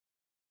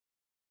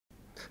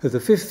So the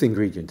fifth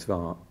ingredient of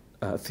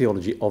our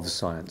theology of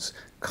science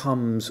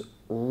comes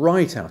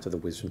right out of the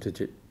wisdom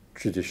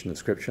tradition of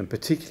Scripture, and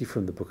particularly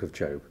from the book of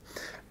Job.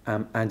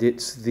 And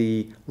it's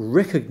the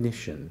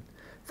recognition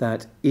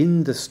that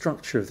in the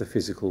structure of the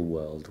physical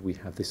world we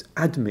have this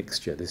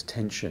admixture, this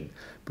tension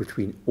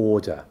between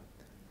order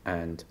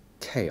and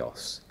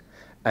chaos,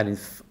 and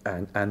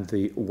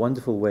the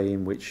wonderful way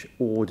in which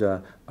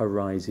order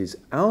arises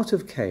out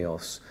of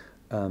chaos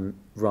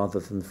rather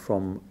than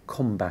from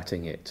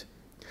combating it.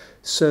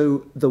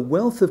 So the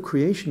wealth of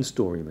creation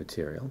story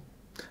material,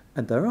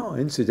 and there are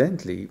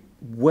incidentally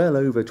well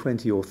over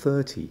 20 or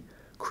 30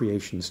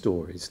 creation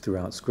stories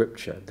throughout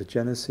Scripture. The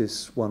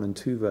Genesis 1 and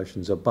 2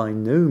 versions are by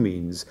no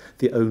means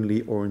the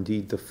only or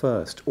indeed the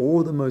first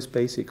or the most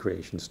basic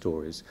creation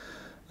stories.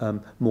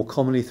 More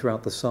commonly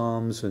throughout the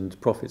Psalms and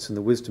prophets and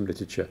the wisdom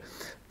literature,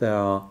 there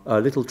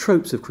are little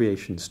tropes of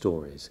creation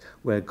stories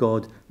where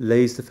God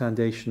lays the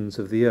foundations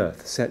of the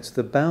earth, sets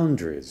the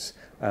boundaries,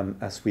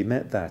 as we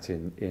met that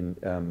in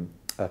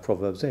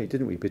Proverbs 8,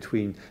 didn't we,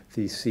 between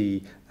the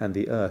sea and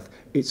the earth.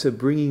 It's a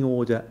bringing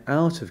order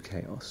out of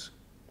chaos.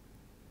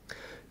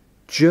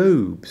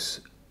 Job's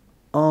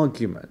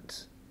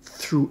argument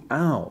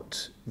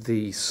throughout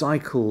the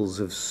cycles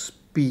of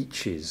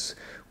speeches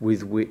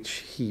with which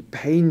he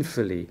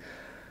painfully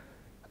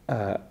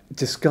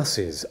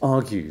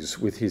argues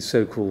with his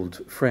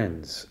so-called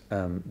friends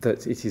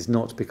that it is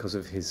not because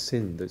of his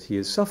sin that he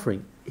is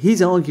suffering.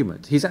 His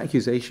argument, his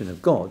accusation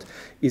of God,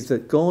 is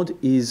that God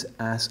is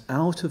as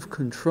out of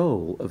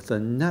control of the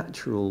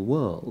natural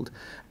world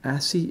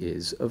as he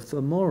is of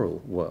the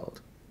moral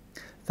world.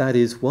 That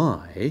is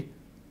why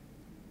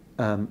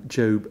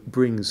Job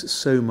brings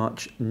so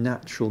much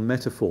natural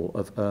metaphor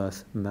of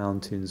earth,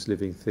 mountains,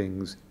 living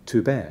things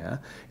to bear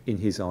in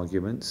his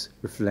arguments,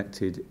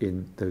 reflected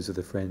in those of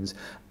the friends,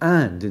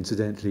 and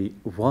incidentally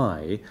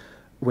why,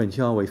 when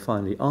Yahweh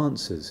finally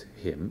answers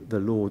him, the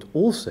Lord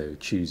also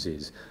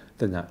chooses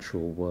the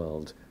natural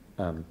world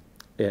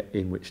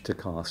in which to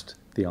cast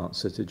the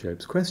answer to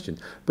Job's question.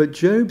 But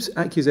Job's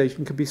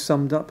accusation can be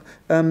summed up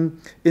in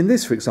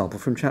this, for example,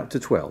 from chapter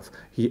 12.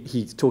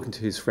 He's talking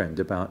to his friend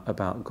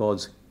about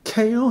God's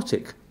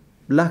chaotic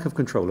lack of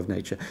control of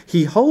nature.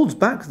 He holds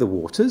back the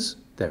waters,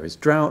 there is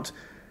drought,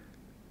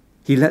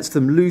 he lets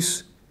them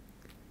loose,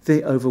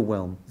 they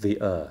overwhelm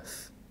the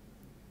earth.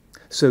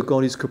 So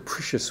God is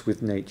capricious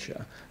with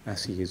nature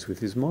as he is with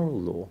his moral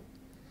law.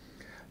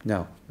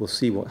 Now, we'll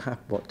see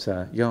what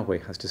Yahweh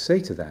has to say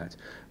to that,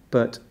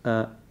 but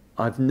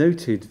I've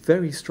noted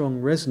very strong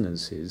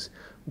resonances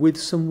with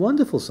some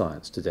wonderful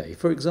science today.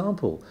 For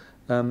example,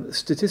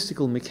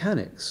 statistical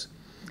mechanics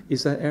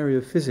is that area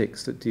of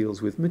physics that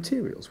deals with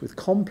materials, with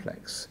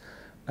complex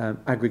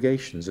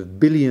aggregations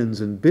of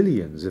billions and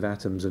billions of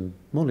atoms and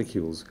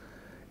molecules.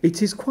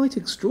 It is quite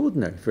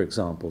extraordinary, for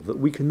example, that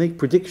we can make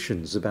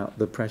predictions about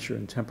the pressure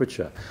and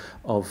temperature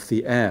of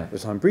the air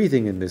that I'm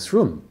breathing in this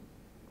room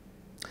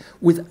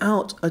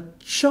without a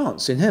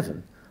chance in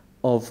heaven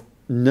of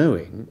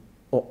knowing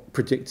or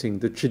predicting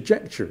the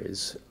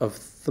trajectories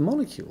of the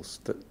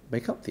molecules that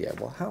make up the air.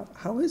 Well,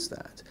 how is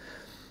that?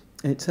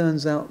 And it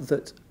turns out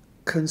that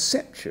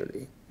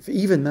conceptually,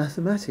 even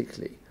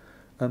mathematically,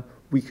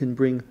 we can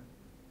bring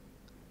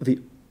the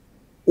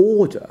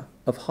order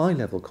of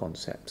high-level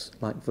concepts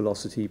like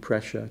velocity,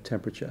 pressure,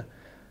 temperature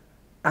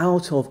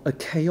out of a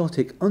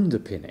chaotic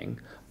underpinning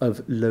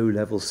of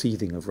low-level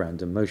seething of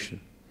random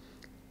motion.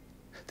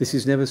 This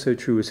is never so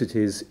true as it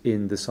is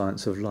in the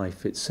science of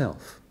life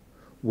itself,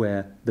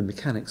 where the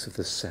mechanics of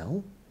the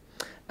cell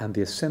and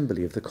the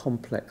assembly of the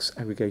complex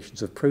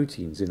aggregations of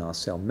proteins in our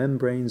cell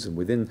membranes and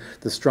within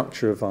the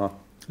structure of our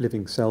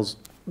living cells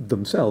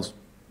themselves,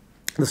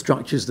 the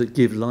structures that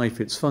give life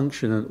its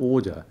function and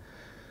order,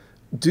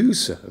 do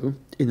so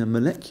in a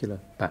molecular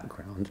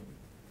background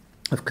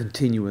of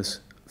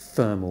continuous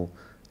thermal,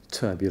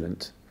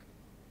 turbulent,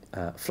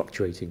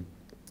 fluctuating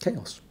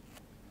chaos.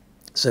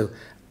 So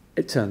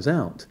it turns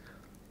out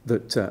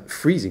that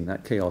freezing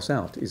that chaos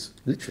out is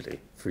literally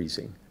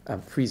freezing.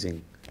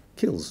 Freezing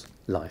kills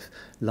life.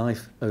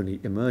 Life only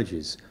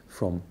emerges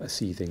from a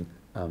seething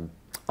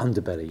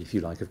underbelly, if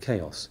you like, of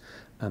chaos.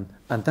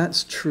 And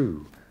that's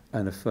true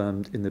and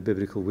affirmed in the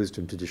biblical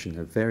wisdom tradition in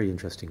a very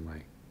interesting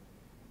way.